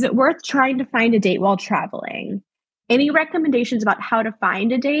 Is it worth trying to find a date while traveling? Any recommendations about how to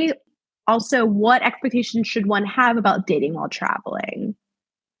find a date? Also, what expectations should one have about dating while traveling?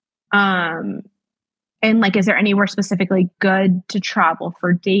 And like, is there anywhere specifically good to travel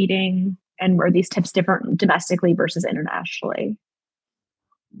for dating? And were these tips different domestically versus internationally?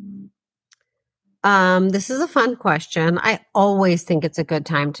 This is a fun question. I always think it's a good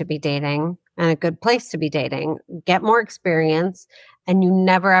time to be dating and a good place to be dating. Get more experience, and you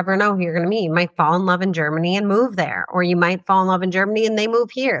never ever know who you're going to meet. You might fall in love in Germany and move there, or you might fall in love in Germany and they move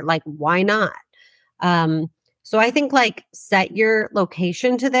here. Like, why not? So I think like set your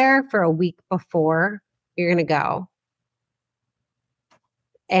location to there for a week before you're going to go.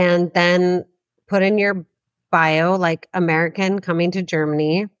 And then put in your bio, like American coming to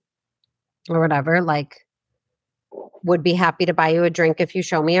Germany or whatever, like would be happy to buy you a drink if you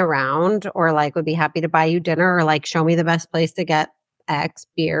show me around, or like would be happy to buy you dinner, or like show me the best place to get X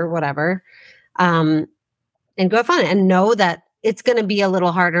beer, whatever. And go have fun and know that it's going to be a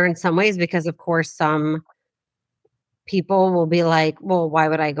little harder in some ways because of course some people will be like, well, why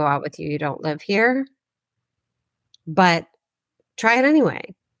would I go out with you? You don't live here. But try it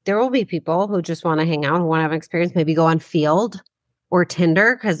anyway. There will be people who just want to hang out, who want to have an experience, maybe go on Field or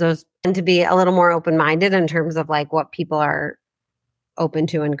Tinder, because those tend to be a little more open-minded in terms of like what people are open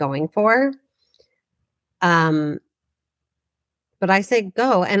to and going for. But I say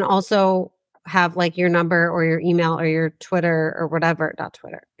go, and also have like your number or your email or your Twitter or whatever, not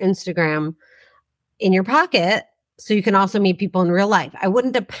Twitter, Instagram in your pocket so you can also meet people in real life. I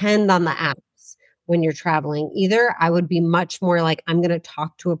wouldn't depend on the apps when you're traveling either. I would be much more like, I'm going to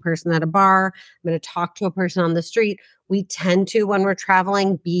talk to a person at a bar. I'm going to talk to a person on the street. We tend to, when we're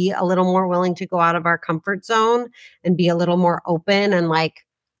traveling, be a little more willing to go out of our comfort zone and be a little more open and like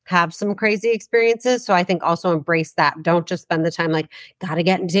have some crazy experiences. So I think also embrace that. Don't just spend the time like, gotta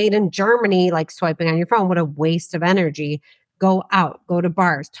get a date in Germany, like swiping on your phone. What a waste of energy. Go out, go to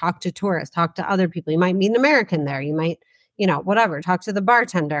bars, talk to tourists, talk to other people. You might meet an American there. You might, whatever, talk to the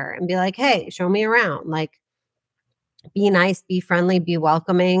bartender and be like, hey, show me around. Like, be nice, be friendly, be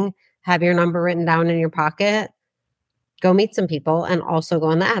welcoming, have your number written down in your pocket, go meet some people, and also go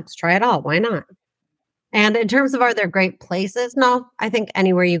on the apps. Try it all. Why not? And in terms of are there great places? No, I think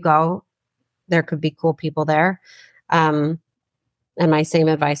anywhere you go, there could be cool people there. And my same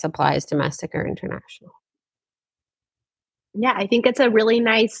advice applies domestic or international. Yeah, I think it's a really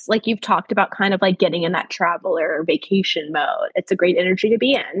nice, like you've talked about, kind of like getting in that traveler vacation mode. It's a great energy to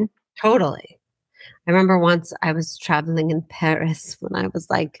be in. Totally. I remember once I was traveling in Paris when I was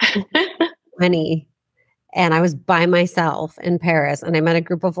like 20. And I was by myself in Paris and I met a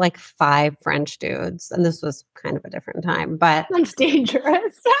group of like 5 French dudes. And this was kind of a different time, but That's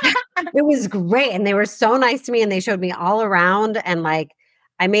dangerous. it was great. And they were so nice to me and they showed me all around. And like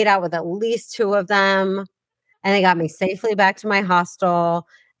I made out with at least 2 of them and they got me safely back to my hostel.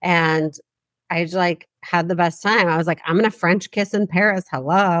 And I just like had the best time. I was like, I'm going to French kiss in Paris.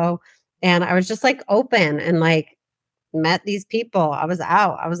 Hello. And I was just like open and like met these people. I was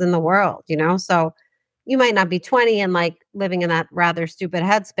out. I was in the world, So you might not be 20 and like living in that rather stupid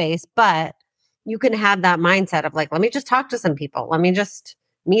headspace, but you can have that mindset of like, let me just talk to some people. Let me just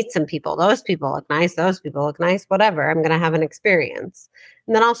meet some people. Those people look nice. Those people look nice. Whatever. I'm going to have an experience.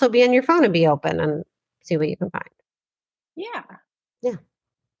 And then also be on your phone and be open and see what you can find. Yeah.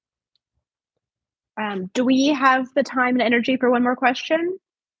 Yeah. Do we have the time and energy for one more question?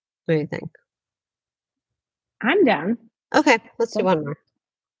 What do you think? I'm down. Okay. Let's do one more.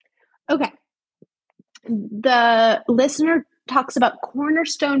 Okay. The listener talks about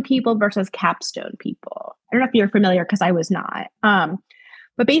cornerstone people versus capstone people. I don't know if you're familiar because I was not.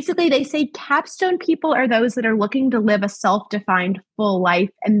 But basically, they say capstone people are those that are looking to live a self-defined full life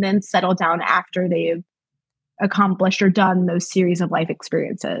and then settle down after they've accomplished or done those series of life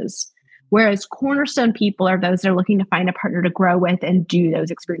experiences. Whereas cornerstone people are those that are looking to find a partner to grow with and do those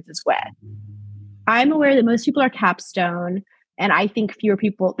experiences with. I'm aware that most people are capstone. And I think fewer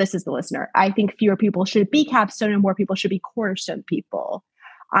people, this is the listener, I think fewer people should be capstone and more people should be cornerstone people.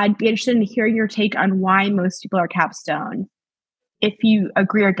 I'd be interested in hearing your take on why most people are capstone. If you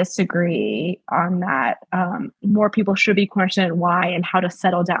agree or disagree on that, more people should be cornerstone and why, and how to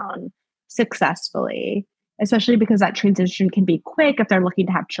settle down successfully, especially because that transition can be quick if they're looking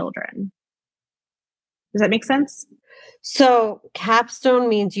to have children. Does that make sense? So capstone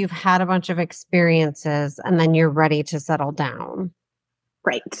means you've had a bunch of experiences and then you're ready to settle down.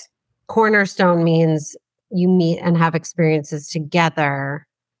 Right. Cornerstone means you meet and have experiences together.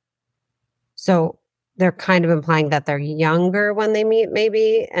 So they're kind of implying that they're younger when they meet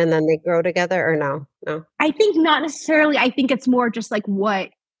maybe, and then they grow together, or no? I think not necessarily. I think it's more just like what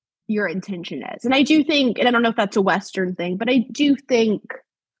your intention is. And I do think, and I don't know if that's a Western thing, but I do think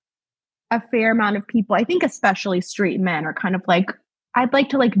a fair amount of people, I think especially straight men, are kind of like, I'd like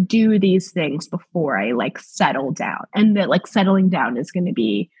to like do these things before I like settle down. And that like settling down is going to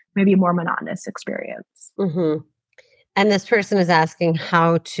be maybe a more monotonous experience. Mm-hmm. And this person is asking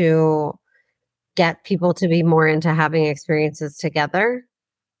how to get people to be more into having experiences together.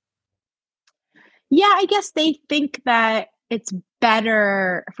 Yeah, I guess they think that it's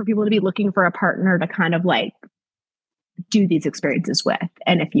better for people to be looking for a partner to kind of like do these experiences with,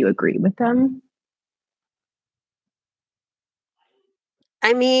 and if you agree with them.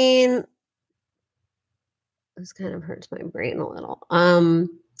 I mean, this kind of hurts my brain a little.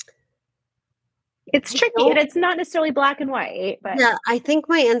 It's tricky and it's not necessarily black and white, but yeah, I think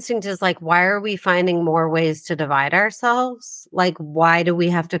my instinct is like, why are we finding more ways to divide ourselves? Like, why do we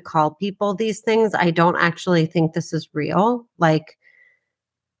have to call people these things? I don't actually think this is real. Like,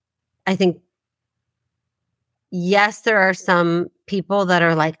 I think, yes, there are some people that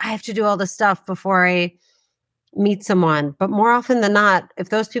are like, I have to do all this stuff before I meet someone. But more often than not, if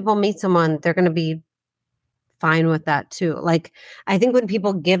those people meet someone, they're going to be fine with that too. Like, I think when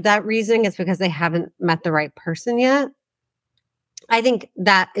people give that reasoning, it's because they haven't met the right person yet. I think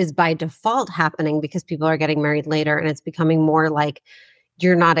that is by default happening because people are getting married later and it's becoming more like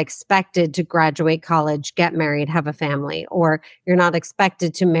you're not expected to graduate college, get married, have a family, or you're not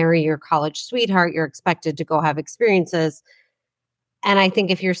expected to marry your college sweetheart. You're expected to go have experiences. And I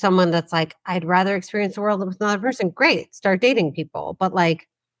think if you're someone that's like, I'd rather experience the world with another person, great, start dating people. But like,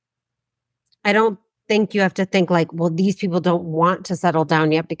 I don't think you have to think like, well, these people don't want to settle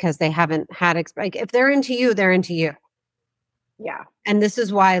down yet because they haven't had, like, if they're into you, they're into you. Yeah. And this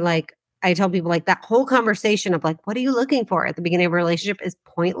is why, like, I tell people like that whole conversation of like, what are you looking for at the beginning of a relationship is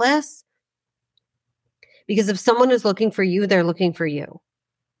pointless. Because if someone is looking for you, they're looking for you.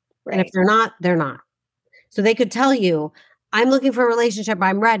 Right. And if they're not, they're not. So they could tell you, I'm looking for a relationship,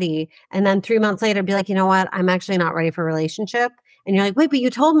 I'm ready. And then 3 months later, be like, you know what? I'm actually not ready for a relationship. And you're like, wait, but you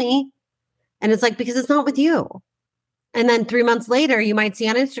told me. And it's like, because it's not with you. And then 3 months later, you might see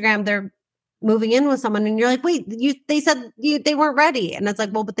on Instagram, they're moving in with someone. And you're like, wait, they said they weren't ready. And it's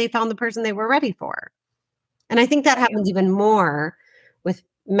like, well, but they found the person they were ready for. And I think that happens even more with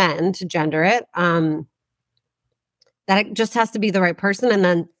men, to gender it. That it just has to be the right person and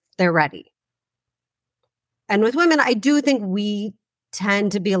then they're ready. And with women, I do think we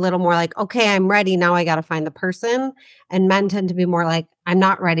tend to be a little more like, okay, I'm ready. Now I got to find the person. And men tend to be more like, I'm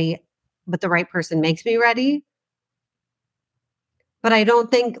not ready, but the right person makes me ready. But I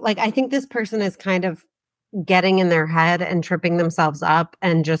don't think, like, I think this person is kind of getting in their head and tripping themselves up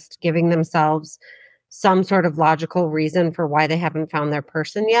and just giving themselves some sort of logical reason for why they haven't found their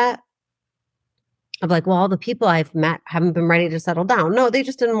person yet. Of like, well, all the people I've met haven't been ready to settle down. No, they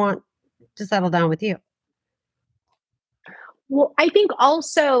just didn't want to settle down with you. Well, I think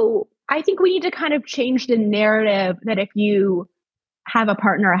we need to kind of change the narrative that if you have a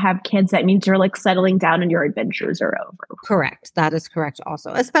partner or have kids, that means you're like settling down and your adventures are over. Correct. That is correct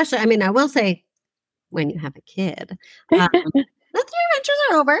also. Especially, I mean, I will say when you have a kid, not that your adventures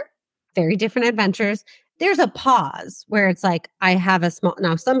are over. Very different adventures. There's a pause where it's like, I have a small,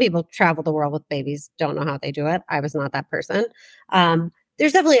 now some people travel the world with babies, don't know how they do it. I was not that person.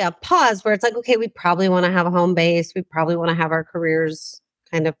 There's definitely a pause where it's like, okay, we probably want to have a home base. We probably want to have our careers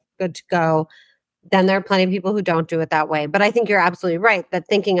kind of good to go. Then there are plenty of people who don't do it that way. But I think you're absolutely right that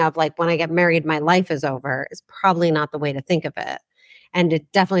thinking of like, when I get married, my life is over is probably not the way to think of it. And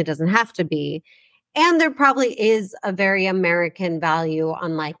it definitely doesn't have to be. And there probably is a very American value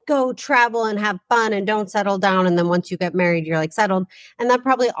on like, go travel and have fun and don't settle down. And then once you get married, you're like settled. And that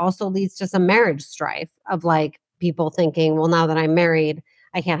probably also leads to some marriage strife of like people thinking, well, now that I'm married,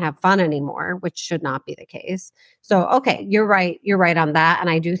 I can't have fun anymore, which should not be the case. So, okay, you're right. You're right on that. And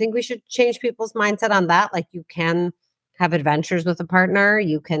I do think we should change people's mindset on that. Like you can have adventures with a partner.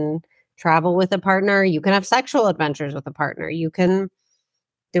 You can travel with a partner. You can have sexual adventures with a partner. You can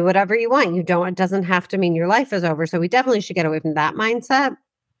do whatever you want. It doesn't have to mean your life is over. So we definitely should get away from that mindset.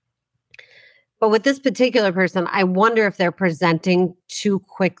 But with this particular person, I wonder if they're presenting too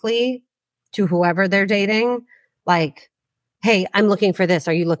quickly to whoever they're dating. Like, hey, I'm looking for this.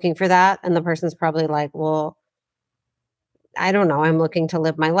 Are you looking for that? And the person's probably like, well, I don't know. I'm looking to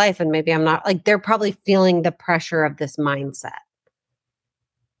live my life and maybe I'm not. Like, they're probably feeling the pressure of this mindset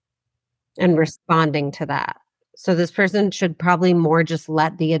and responding to that. So this person should probably more just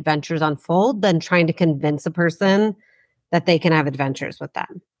let the adventures unfold than trying to convince a person that they can have adventures with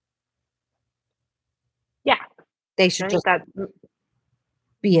them. Yeah. They should just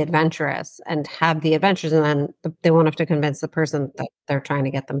be adventurous and have the adventures, and then they won't have to convince the person that they're trying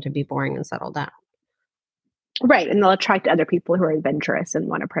to get them to be boring and settle down. Right. And they'll attract other people who are adventurous and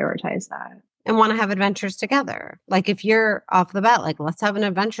want to prioritize that. And want to have adventures together. Like if you're off the bat, like, let's have an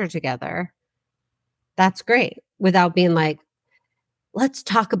adventure together. That's great. Without being like, let's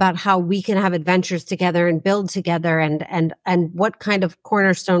talk about how we can have adventures together and build together and what kind of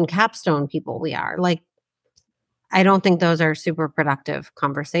cornerstone capstone people we are. Like, I don't think those are super productive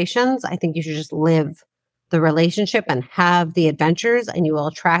conversations. I think you should just live the relationship and have the adventures, and you will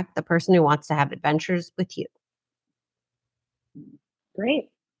attract the person who wants to have adventures with you. Great.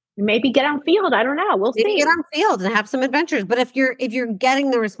 Maybe get on field. I don't know. We'll see. Get on field and have some adventures. But if you're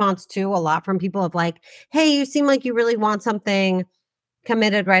getting the response too a lot from people of like, hey, you seem like you really want something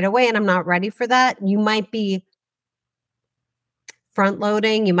committed right away, and I'm not ready for that, you might be front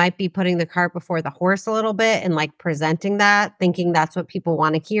loading. You might be putting the cart before the horse a little bit and like presenting that, thinking that's what people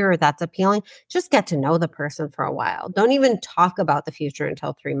want to hear or that's appealing. Just get to know the person for a while. Don't even talk about the future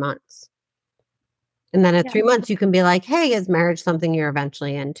until 3 months. And then at 3 months, you can be like, hey, is marriage something you're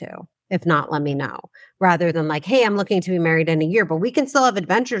eventually into? If not, let me know. Rather than like, hey, I'm looking to be married in a year, but we can still have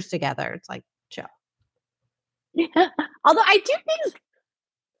adventures together. It's like, chill. Although I do think,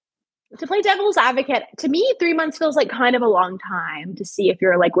 to play devil's advocate, to me, 3 months feels like kind of a long time to see if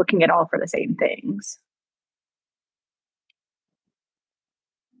you're like looking at all for the same things.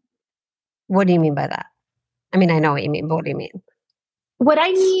 What do you mean by that? I mean, I know what you mean, but what do you mean? What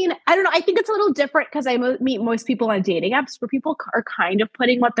I mean, I don't know. I think it's a little different because I meet most people on dating apps where people are kind of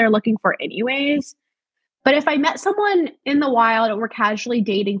putting what they're looking for anyways. But if I met someone in the wild and we're casually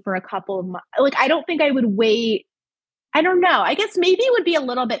dating for a couple of months, like, I don't think I would wait. I don't know. I guess maybe it would be a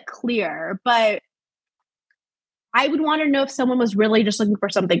little bit clear, but I would want to know if someone was really just looking for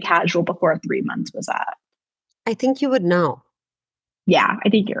something casual before 3 months was up. I think you would know. Yeah, I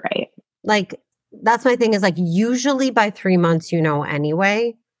think you're right. Like, that's my thing is like, usually by 3 months, you know,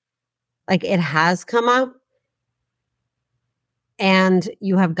 anyway, like it has come up and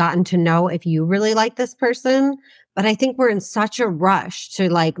you have gotten to know if you really like this person. But I think we're in such a rush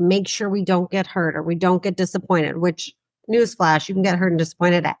to like make sure we don't get hurt or we don't get disappointed, which newsflash, you can get hurt and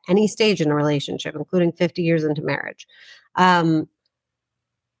disappointed at any stage in a relationship, including 50 years into marriage.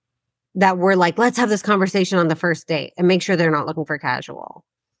 That we're like, let's have this conversation on the first date and make sure they're not looking for casual.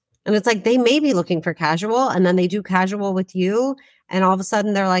 And it's like they may be looking for casual and then they do casual with you. And all of a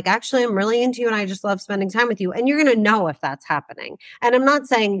sudden they're like, actually, I'm really into you and I just love spending time with you. And you're going to know if that's happening. And I'm not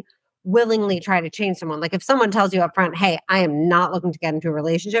saying willingly try to change someone. Like if someone tells you up front, hey, I am not looking to get into a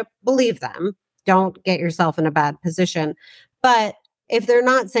relationship, believe them. Don't get yourself in a bad position. But if they're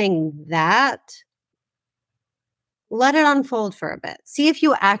not saying that, let it unfold for a bit. See if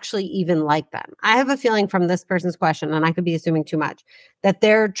you actually even like them. I have a feeling from this person's question, and I could be assuming too much, that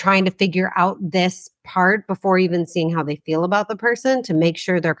they're trying to figure out this part before even seeing how they feel about the person to make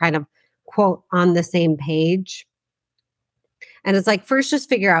sure they're kind of, quote, on the same page. And it's like, first, just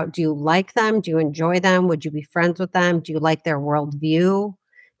figure out, do you like them? Do you enjoy them? Would you be friends with them? Do you like their worldview?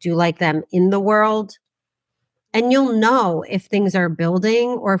 Do you like them in the world? And you'll know if things are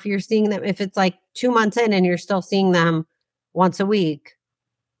building or if you're seeing them, if it's like 2 months in and you're still seeing them once a week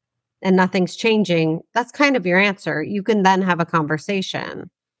and nothing's changing, that's kind of your answer. You can then have a conversation.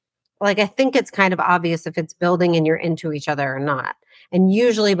 Like, I think it's kind of obvious if it's building and you're into each other or not. And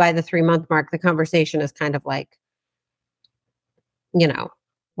usually by the 3-month mark, the conversation is kind of like, you know,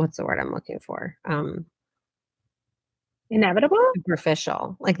 what's the word I'm looking for? Inevitable?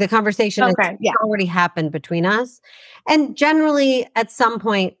 Superficial. Like the conversation has Yeah. already happened between us. And generally, at some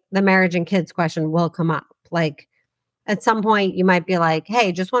point, the marriage and kids question will come up. Like at some point, you might be like,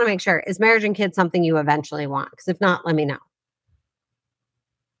 hey, just want to make sure, is marriage and kids something you eventually want? Because if not, let me know.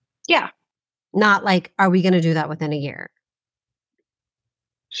 Yeah. Not like, are we going to do that within a year?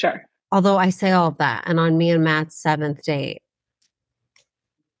 Sure. Although I say all of that. And on me and Matt's 7th date,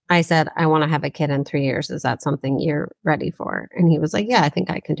 I said, I want to have a kid in 3 years. Is that something you're ready for? And he was like, yeah, I think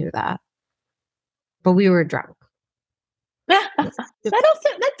I can do that. But we were drunk. that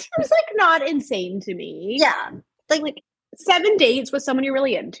seems like not insane to me. Yeah. Like 7 dates with someone you're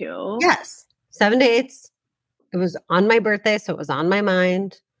really into. Yes. 7 dates. It was on my birthday, so it was on my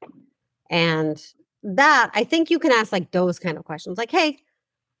mind. And that, I think you can ask like those kind of questions. Like, hey,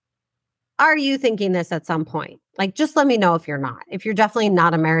 are you thinking this at some point? Like, just let me know if you're not. If you're definitely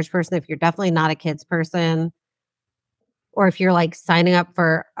not a marriage person, if you're definitely not a kids person, or if you're like signing up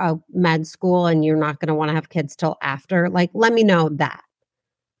for a med school and you're not going to want to have kids till after, like, let me know that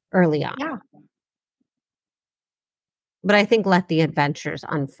early on. Yeah. But I think let the adventures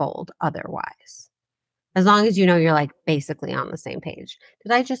unfold otherwise. As long as you know you're like basically on the same page.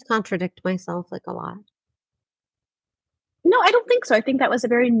 Did I just contradict myself like a lot? No, I don't think so. I think that was a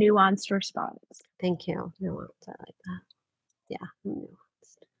very nuanced response. Thank you. Nuanced. I like that. Yeah.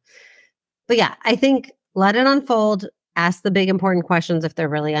 Nuanced. But yeah, I think let it unfold. Ask the big important questions if they're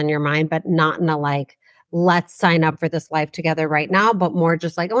really on your mind, but not in a like, let's sign up for this life together right now, but more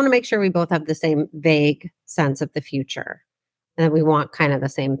just like, I want to make sure we both have the same vague sense of the future and that we want kind of the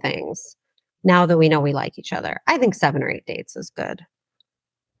same things now that we know we like each other. I think 7 or 8 dates is good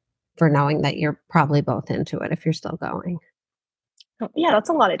for knowing that you're probably both into it if you're still going. Yeah, that's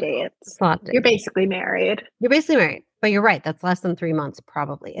a lot of dates. A lot of dates. You're basically married. You're basically married, but you're right. That's less than 3 months,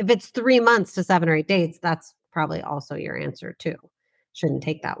 probably. If it's 3 months to 7 or 8 dates, that's probably also your answer too. Shouldn't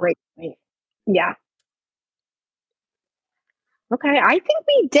take that long. Right. Yeah. Okay, I think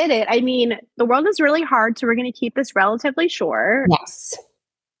we did it. I mean, the world is really hard, so we're going to keep this relatively short. Yes.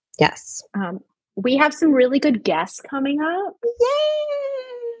 Yes. We have some really good guests coming up.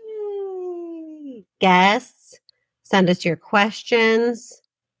 Yay! Guests, send us your questions.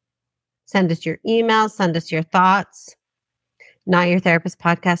 Send us your emails. Send us your thoughts.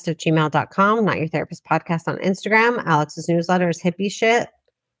 NotYourTherapistPodcast@gmail.com. Not Your Therapist Podcast on Instagram. Alex's newsletter is hippie shit.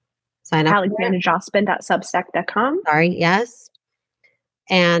 Sign up. AlexanderJospin.substack.com. Sorry, yes.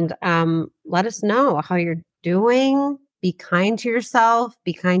 And let us know how you're doing. Be kind to yourself.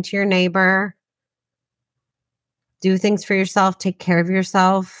 Be kind to your neighbor. Do things for yourself. Take care of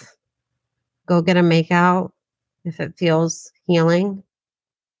yourself. Go get a makeout if it feels healing.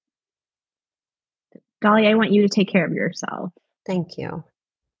 Dolly, I want you to take care of yourself. Thank you.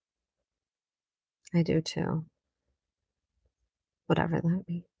 I do too. Whatever that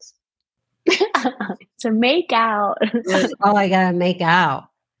means. To make out. Oh, I gotta make out.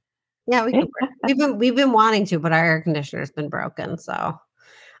 Yeah, we can work. we've been wanting to, but our air conditioner's been broken. So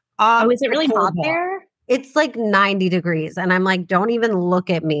Oh, is it the really hot table. there? It's like 90 degrees. And I'm like, don't even look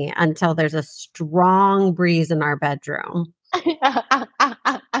at me until there's a strong breeze in our bedroom.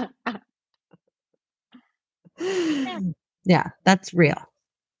 Yeah, that's real.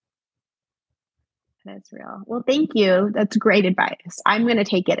 That's real. Well, thank you. That's great advice. I'm going to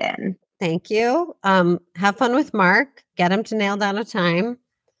take it in. Thank you. Have fun with Mark. Get him to nail down a time.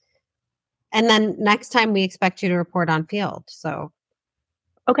 And then next time we expect you to report on field. So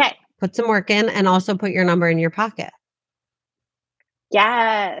Okay. put some work in and also put your number in your pocket.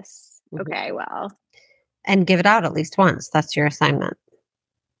 Yes. Mhm. Okay. Well, And give it out at least once. That's your assignment.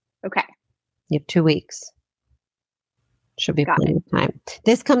 okay. You have 2 weeks. Should be Got plenty of time.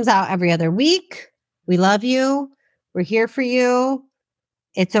 This comes out every other week. We love you. We're here for you.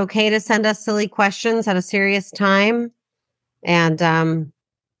 It's okay to send us silly questions at a serious time. And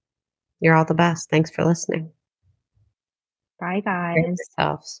you're all the best. Thanks for listening. Bye, Take care of guys.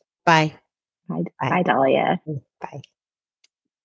 yourselves. Bye. Bye, Bye. bye, Dahlia. Bye.